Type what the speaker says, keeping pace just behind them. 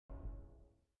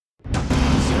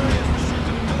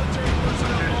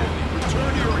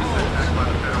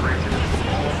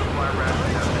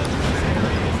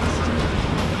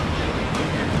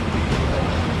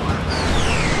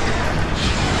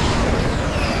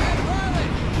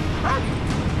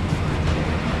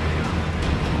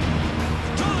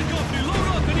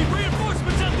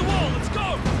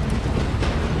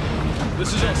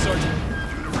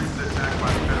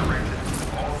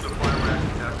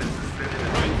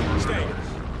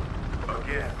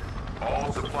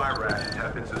fire rations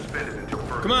have been suspended until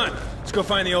further. Come on, let's go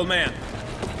find the old man.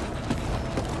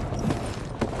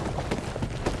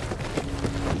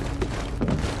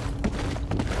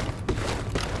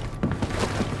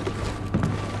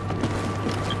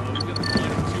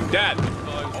 Dad!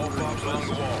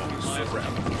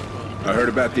 I heard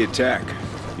about the attack.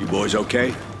 You boys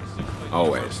okay?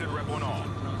 Always.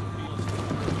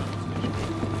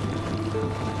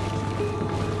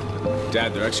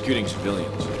 Dad, they're executing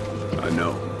civilians. I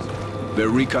know. Their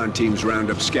recon teams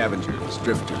round up scavengers,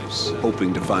 drifters,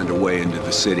 hoping to find a way into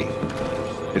the city.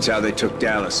 It's how they took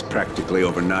Dallas practically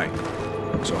overnight.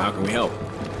 So how can we help?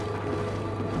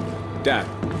 Dad.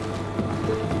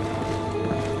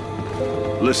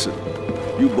 Listen,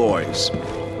 you boys.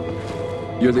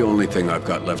 You're the only thing I've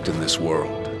got left in this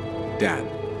world. Dad,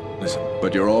 listen.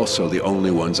 But you're also the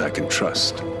only ones I can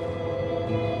trust.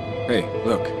 Hey,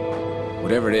 look.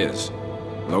 Whatever it is,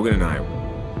 Logan and I,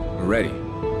 we're ready.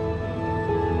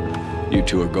 You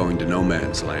two are going to no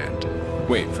man's land.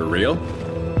 Wait, for real?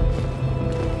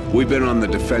 We've been on the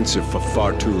defensive for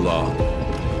far too long,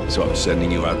 so I'm sending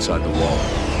you outside the wall.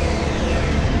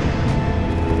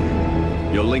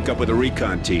 You'll link up with a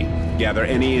recon team, gather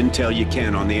any intel you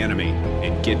can on the enemy,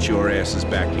 and get your asses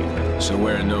back here. So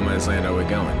where in no man's land are we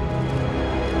going?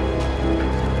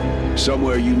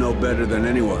 Somewhere you know better than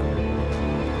anyone.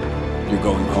 You're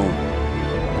going home.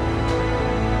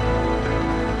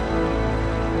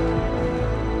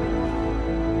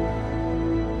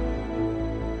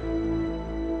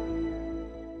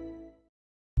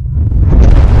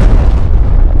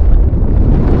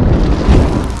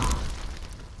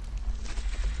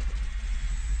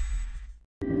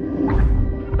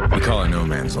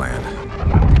 Land.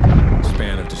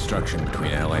 Span of destruction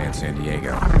between LA and San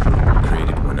Diego.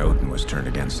 Created when Odin was turned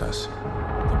against us.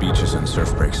 The beaches and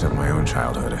surf breaks of my own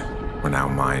childhood were now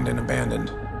mined and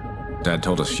abandoned. Dad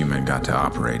told us few men got to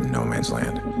operate in no man's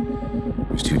land.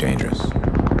 It was too dangerous.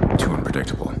 Too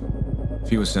unpredictable. If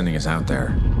he was sending us out there,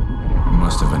 it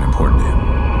must have been important to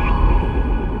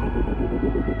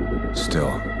him.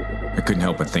 Still, I couldn't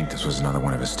help but think this was another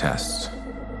one of his tests.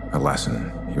 A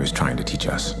lesson he was trying to teach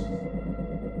us.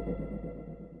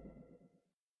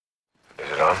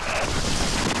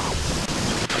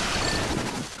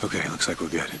 Okay, looks like we're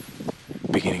good.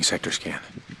 Beginning sector scan.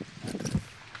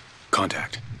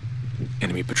 Contact.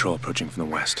 Enemy patrol approaching from the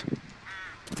west.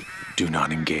 Do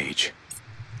not engage.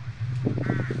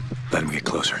 Let him get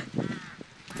closer.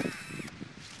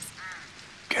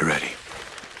 Get ready.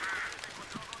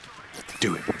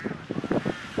 Do it.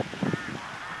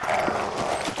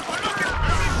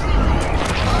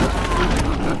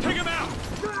 Take him out!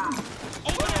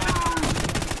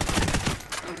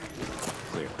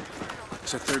 Clear.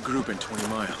 It's a third group in 20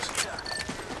 miles.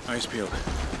 Eyes peeled.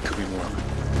 Could be more of them.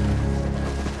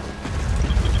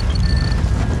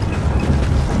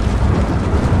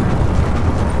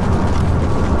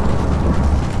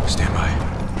 Stand by.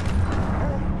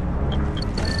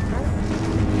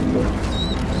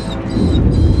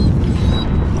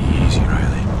 Easy,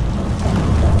 Riley.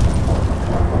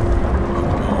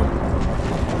 Welcome home.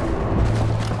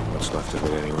 What's left of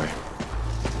it anyway.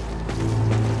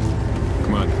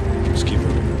 Come on, let's keep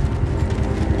moving.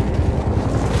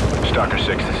 Stalker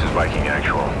 6, this is Viking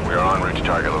Actual. We are en route to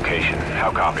target location.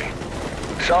 How copy?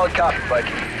 Solid copy,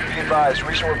 Viking. Be advised,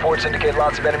 recent reports indicate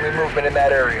lots of enemy movement in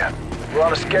that area. We're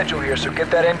on a schedule here, so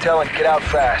get that intel and get out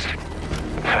fast.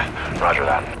 Roger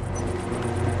that.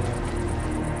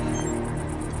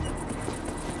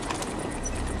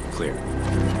 Clear.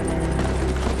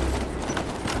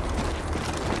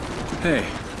 Hey,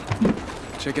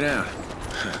 check it out.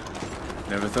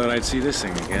 Never thought I'd see this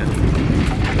thing again.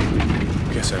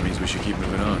 Guess that means we should keep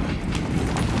moving on.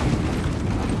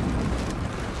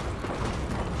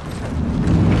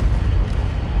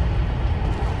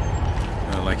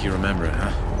 Not like you remember it,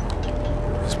 huh?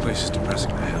 This place is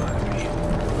depressing the hell out of me.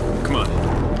 Come on.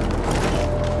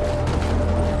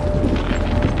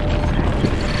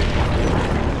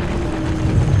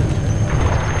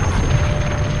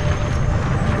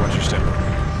 Watch your step.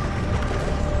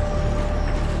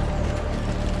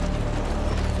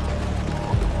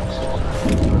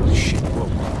 Shit, whoa.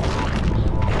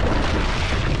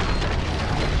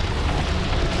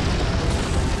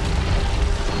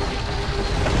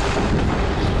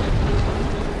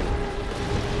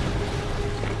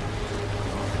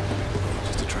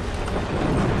 Just a tremor.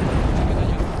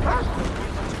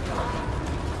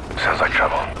 Sounds like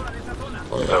trouble.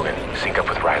 Logan, sync up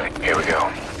with Riley. Here we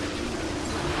go.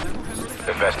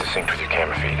 The vest is synced with your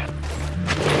camera feed.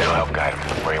 It'll help guide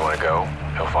him. Where you want to go,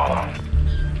 he'll follow.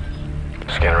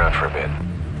 Scan around for a bit.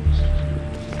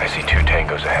 I see 2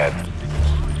 tangos ahead.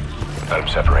 Let them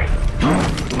separate.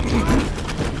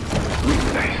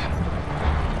 Nice.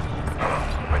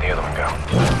 Where'd the other one go?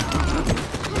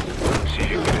 See if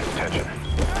you can get his attention.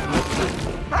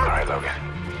 Alright, Logan.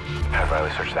 Have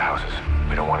Riley search the houses.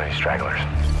 We don't want any stragglers.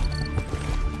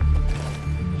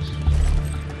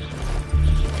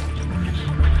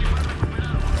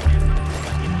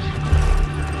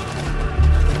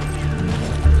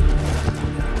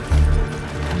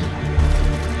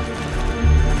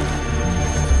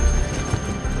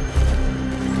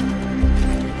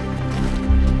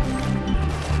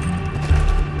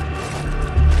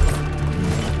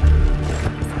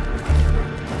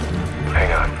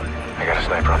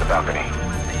 On the balcony.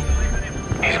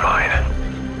 He's mine.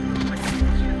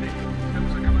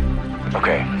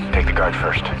 Okay, take the guard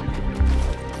first.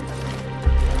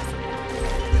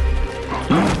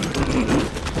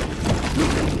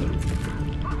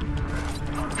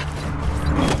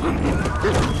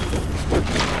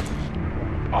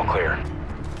 All clear.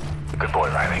 Good boy,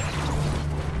 Riley.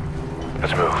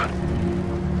 Let's move.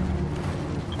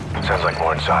 Sounds like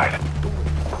more inside.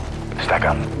 Stack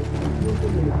up.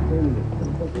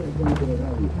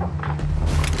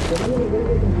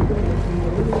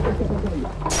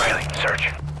 Riley, search.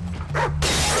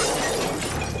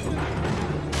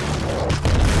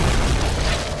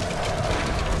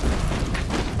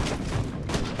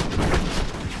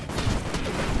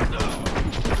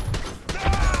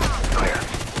 Clear.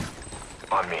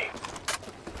 On me.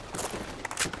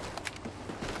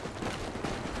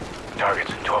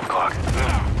 Targets, 12 o'clock.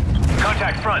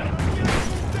 Contact front.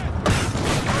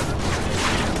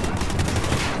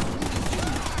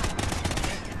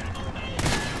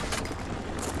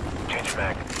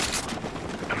 Back.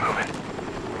 I'm moving.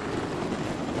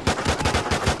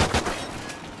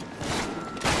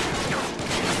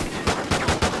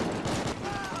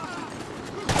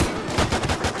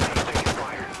 Taking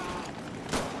fire.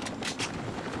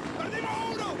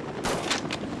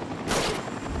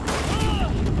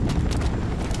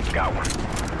 Got one.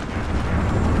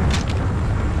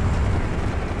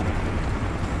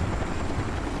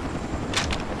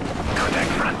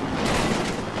 Contact front.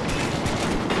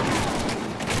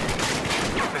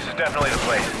 Definitely the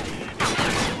place.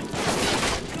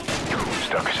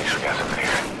 Stoker 6 for gas up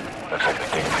here. Looks like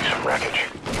they're digging through some wreckage.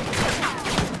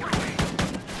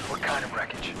 What kind of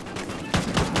wreckage?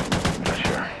 Not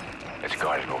sure. It's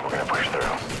guarded, but we're gonna push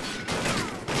through.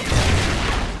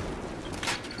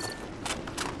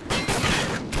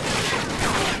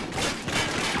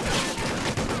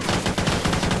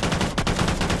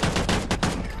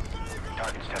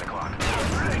 Target's 10 o'clock.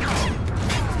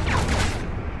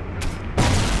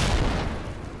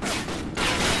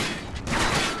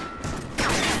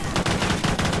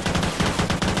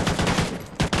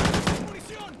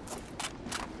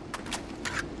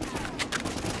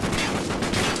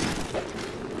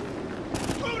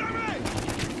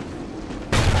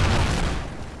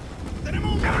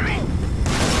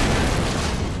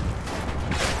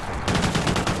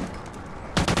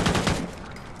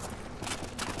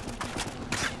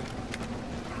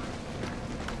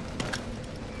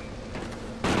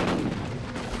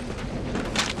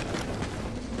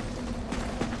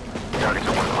 Target's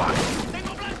at 1 o'clock.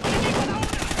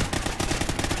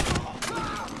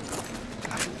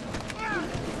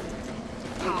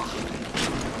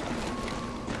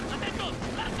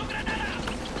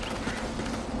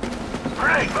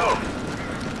 Grenade, move!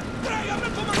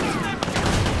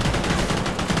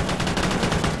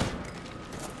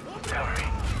 Cover me.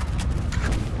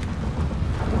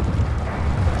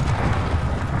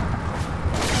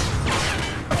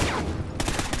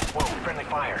 Whoa, friendly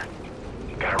fire.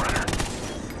 Got a runner.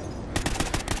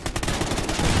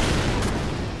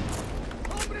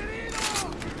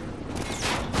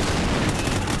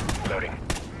 Loading.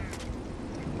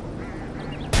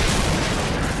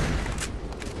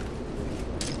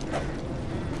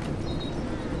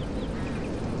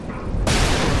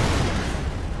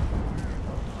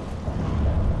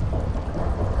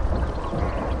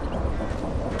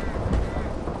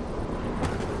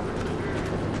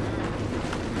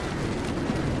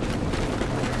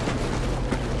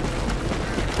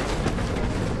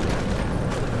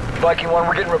 Viking 1,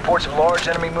 we're getting reports of large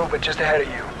enemy movement just ahead of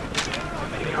you.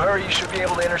 If you hurry, you should be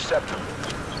able to intercept them.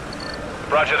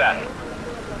 Roger that.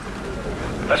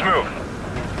 Let's move.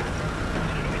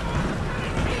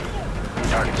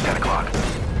 Target's 10 o'clock.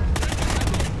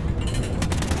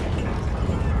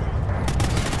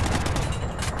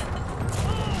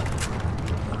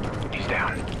 He's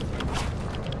down.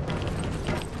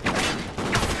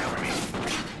 Cover me.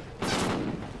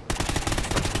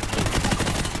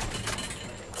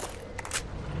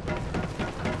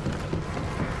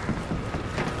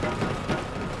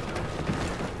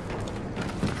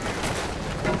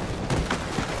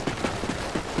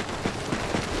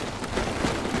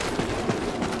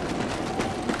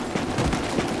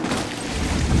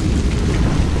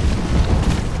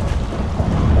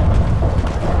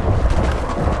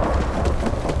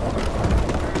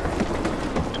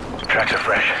 Suspects are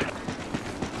fresh.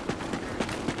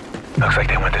 Looks like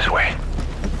they went this way.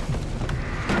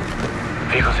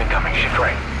 Vehicles incoming, shift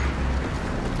right.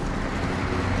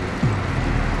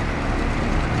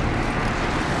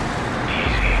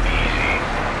 Easy, easy.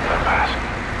 Let them pass.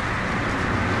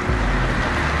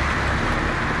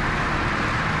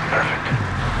 Perfect.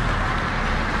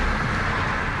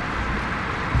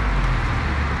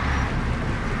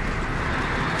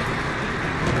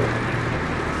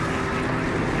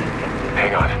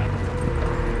 Hang on.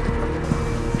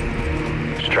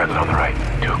 Straggler on the right,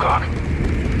 2 o'clock.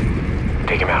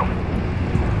 Take him out.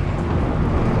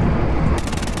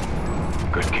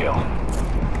 Good kill.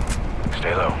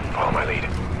 Stay low, follow my lead.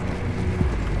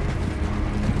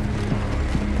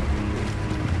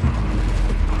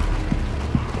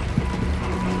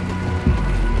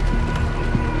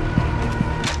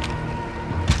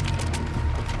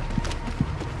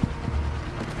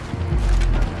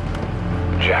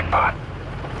 Jackpot.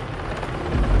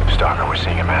 Stalker, we're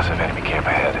seeing a massive enemy camp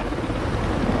ahead.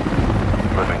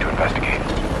 Moving to investigate.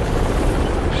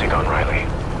 Sync on Riley.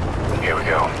 Here we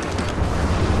go.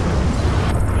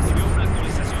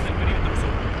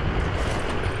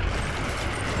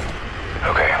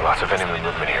 Okay, lots of enemy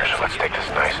movement here, so let's take this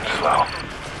nice and slow.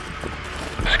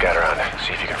 Scout around,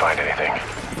 see if you can find anything.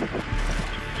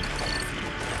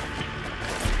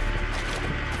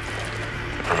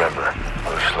 Remember,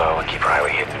 move slow and keep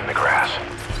Riley hidden in the grass.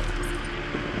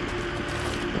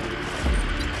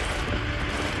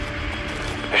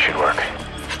 This should work.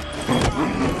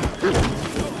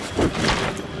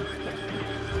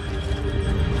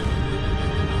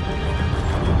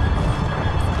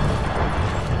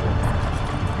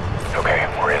 Okay,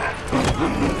 we're in.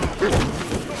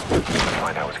 Let's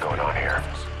find out what's going on here.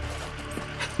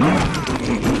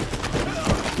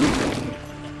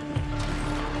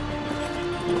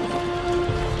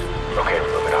 Okay,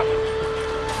 we're moving up.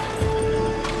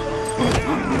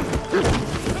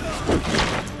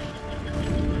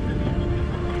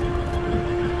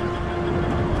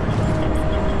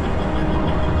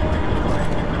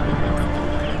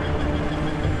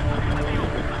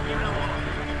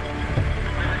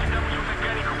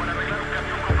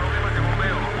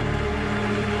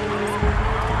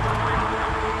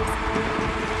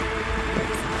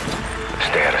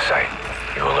 Stay out of sight.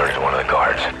 You alerted one of the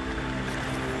guards.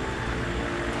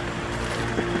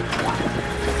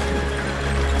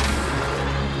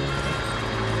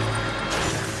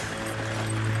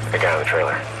 The guy on the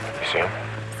trailer. You see him?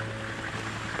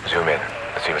 Zoom in.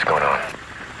 Let's see what's going on.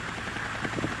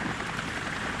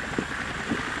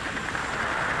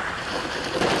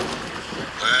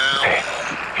 Well, Hey,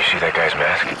 you see that guy's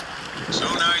mask? so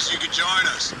nice you could join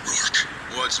us. Rourke,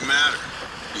 what's the matter?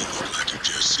 You look like you've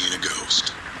just seen a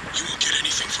ghost. You won't get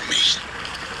anything from me.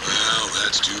 Well,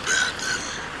 that's too bad then.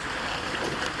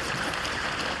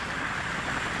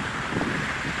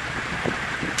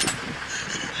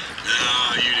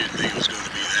 No, you didn't think it was going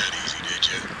to be that easy, did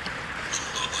you?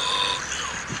 Oh, no.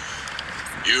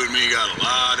 You and me got a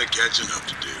lot of catching up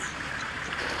to do.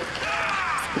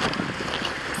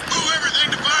 Move everything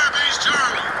to Firebase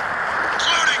Charlie,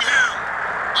 including him.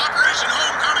 Operation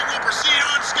Homecoming will proceed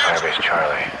on schedule. Firebase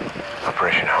Charlie.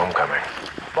 Operation Homecoming.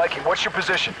 Viking, what's your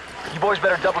position? You boys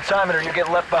better double time it or you'll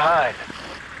get left behind.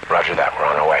 Roger that, we're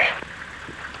on our way.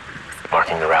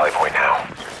 Marking the rally point now.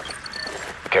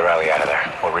 Get Riley out of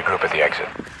there. We'll regroup at the exit.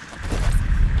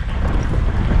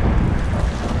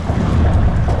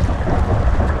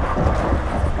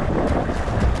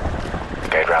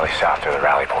 Guide Riley south to the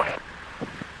rally point.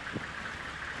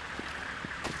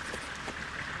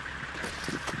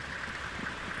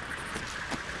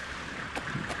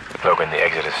 Logan, the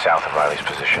exit is south of Riley's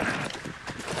position.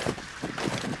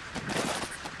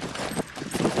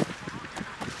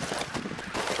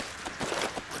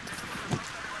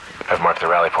 I've marked the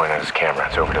rally point on his camera.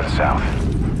 It's over to the south.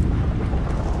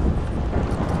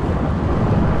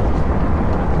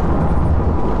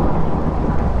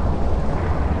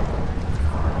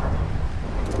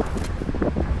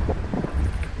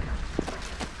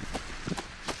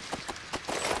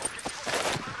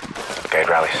 Guide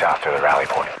rally south to the rally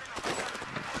point.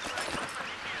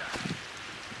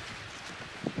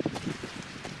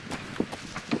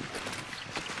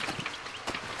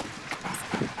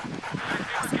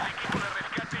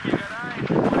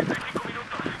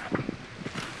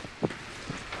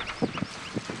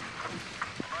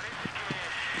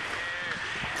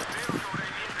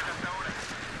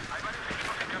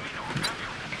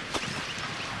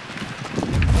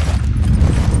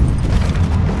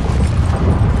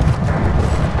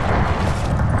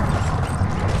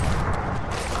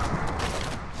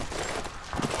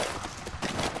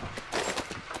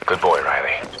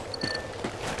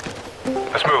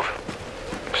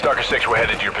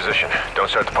 Headed to your position. Don't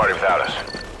start the party without us.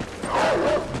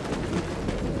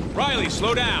 Riley,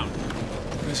 slow down!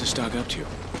 What is this dog up to?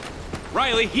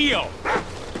 Riley, heel!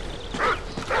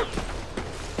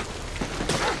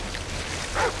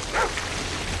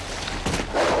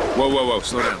 Whoa, whoa, whoa,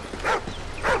 slow down.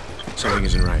 Something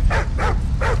isn't right.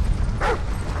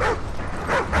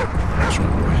 What's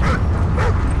wrong, boy?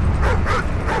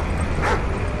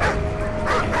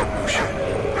 Oh, shit.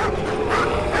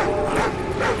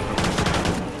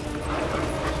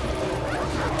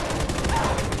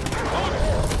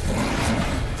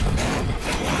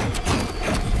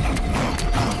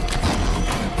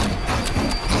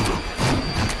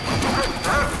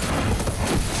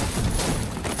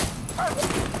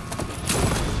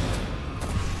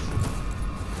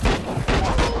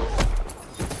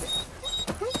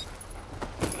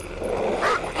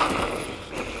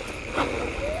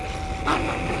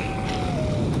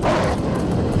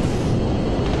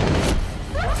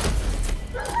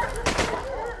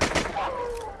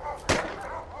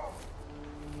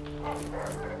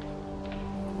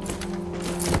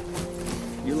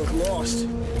 You look lost.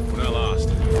 We're not lost.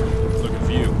 Looking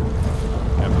for you.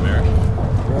 Captain America.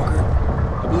 Walker,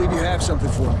 I believe you have something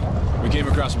for me. We came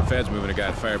across some feds moving a guy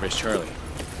at Firebase Charlie.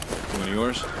 One of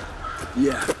yours?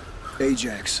 Yeah,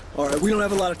 Ajax. All right, we don't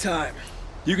have a lot of time.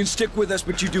 You can stick with us,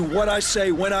 but you do what I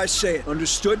say when I say it.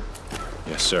 Understood?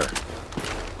 Yes, sir.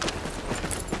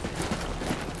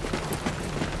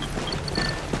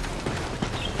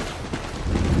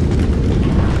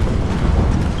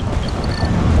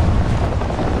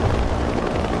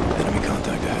 Enemy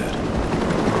contact ahead.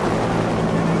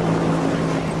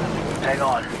 Hang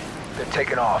on. They're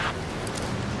taking off.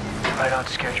 Right on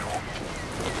schedule.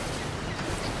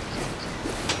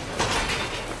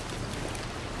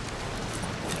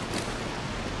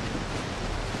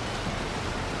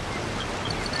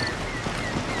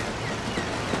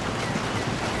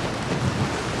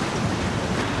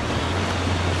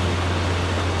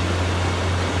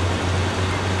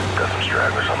 Got some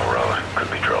stragglers on the road. Could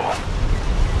be trouble.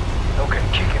 Okay,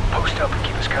 kick it. Post up and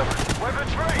keep us covered.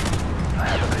 Weapons free! I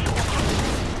have a visual.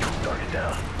 Target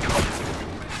down.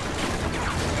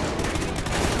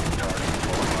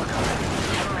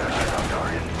 Got eyes on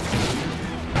target.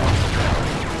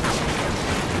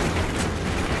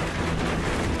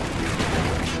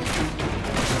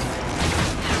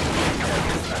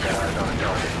 I got eyes on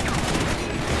target.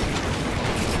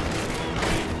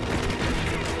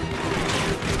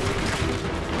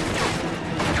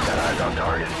 Got eyes on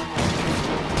target.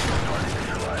 Target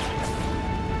visualized.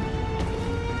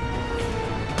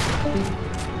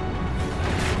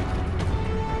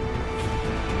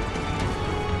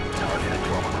 Target at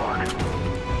 12 o'clock.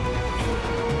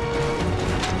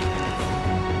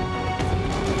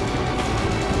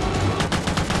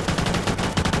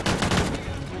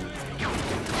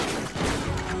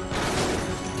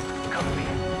 Cover me.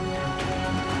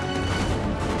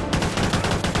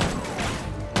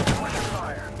 Under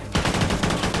fire.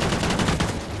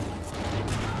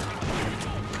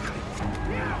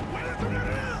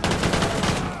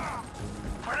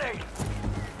 Grenade!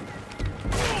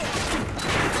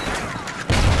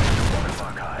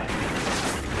 Fuck high.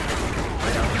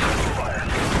 Lay down the fire.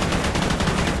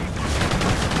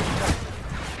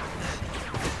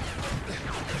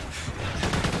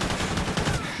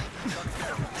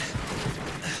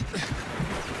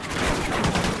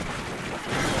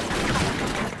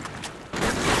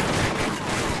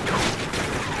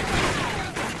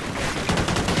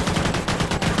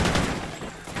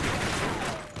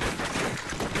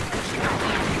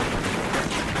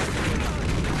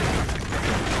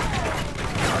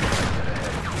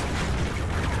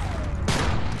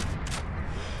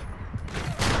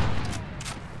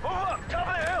 Move up! Top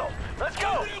of the hill! Let's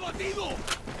go!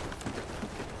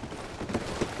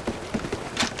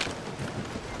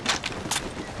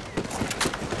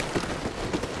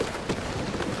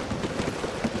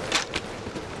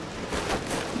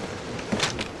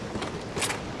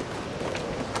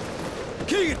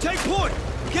 Keegan, take point!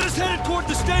 Get us headed toward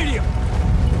the stadium!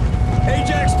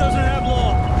 Ajax doesn't have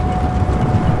long.